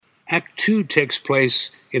Act 2 takes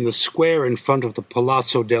place in the square in front of the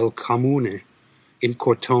Palazzo del Comune in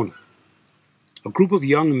Cortona. A group of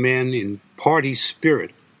young men in party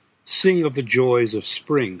spirit sing of the joys of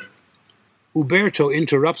spring. Uberto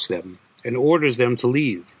interrupts them and orders them to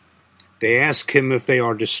leave. They ask him if they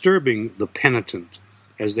are disturbing the penitent,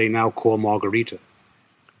 as they now call Margherita.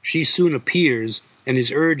 She soon appears and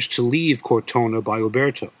is urged to leave Cortona by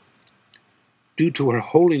Uberto. Due to her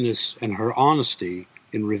holiness and her honesty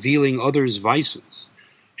in revealing others' vices,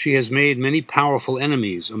 she has made many powerful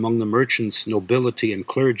enemies among the merchants, nobility, and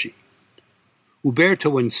clergy.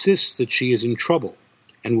 Uberto insists that she is in trouble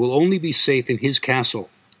and will only be safe in his castle.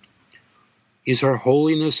 Is her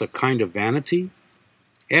holiness a kind of vanity?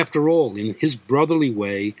 After all, in his brotherly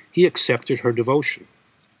way, he accepted her devotion.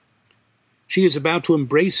 She is about to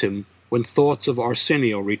embrace him when thoughts of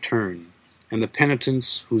Arsenio return, and the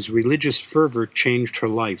penitence whose religious fervor changed her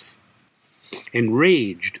life.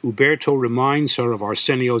 Enraged, Uberto reminds her of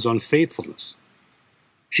Arsenio's unfaithfulness.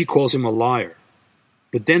 She calls him a liar.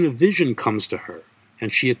 But then a vision comes to her,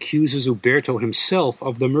 and she accuses Uberto himself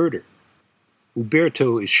of the murder.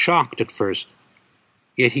 Uberto is shocked at first,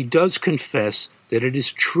 yet he does confess that it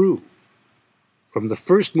is true. From the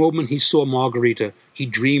first moment he saw Margherita, he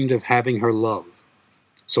dreamed of having her love.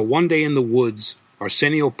 So one day in the woods,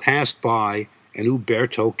 Arsenio passed by, and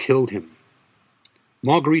Uberto killed him.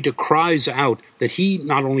 Margherita cries out that he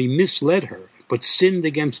not only misled her, but sinned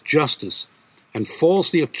against justice, and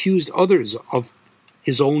falsely accused others of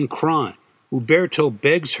his own crime. Uberto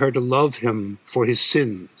begs her to love him for his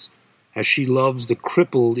sins, as she loves the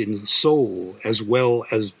crippled in soul as well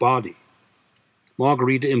as body.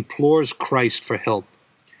 Margherita implores Christ for help.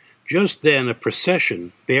 Just then a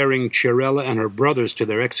procession bearing Cirella and her brothers to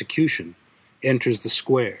their execution enters the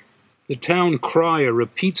square. The town crier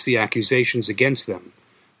repeats the accusations against them,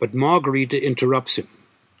 but Margherita interrupts him.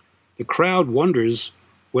 The crowd wonders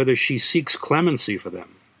whether she seeks clemency for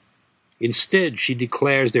them. Instead, she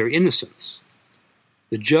declares their innocence.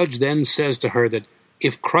 The judge then says to her that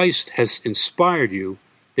if Christ has inspired you,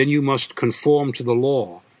 then you must conform to the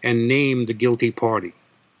law and name the guilty party.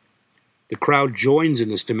 The crowd joins in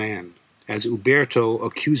this demand, as Uberto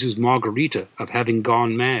accuses Margherita of having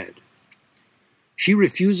gone mad. She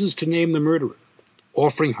refuses to name the murderer,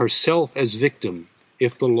 offering herself as victim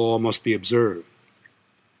if the law must be observed.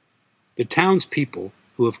 The townspeople,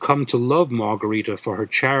 who have come to love Margherita for her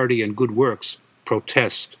charity and good works,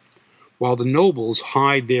 protest, while the nobles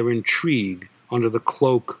hide their intrigue under the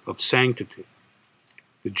cloak of sanctity.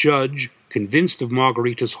 The judge, convinced of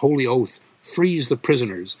Margherita's holy oath, frees the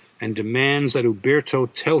prisoners and demands that Uberto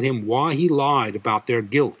tell him why he lied about their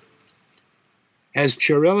guilt. As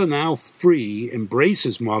Cirella, now free,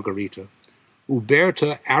 embraces Margherita,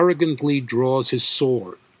 Uberto arrogantly draws his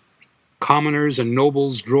sword. Commoners and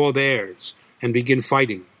nobles draw theirs and begin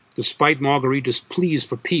fighting, despite Margherita's pleas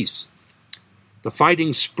for peace. The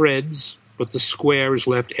fighting spreads, but the square is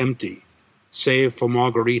left empty, save for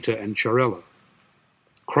Margherita and Cirella.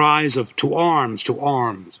 Cries of to arms,"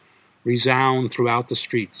 resound throughout the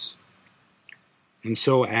streets. And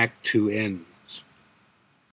so Act 2 ends.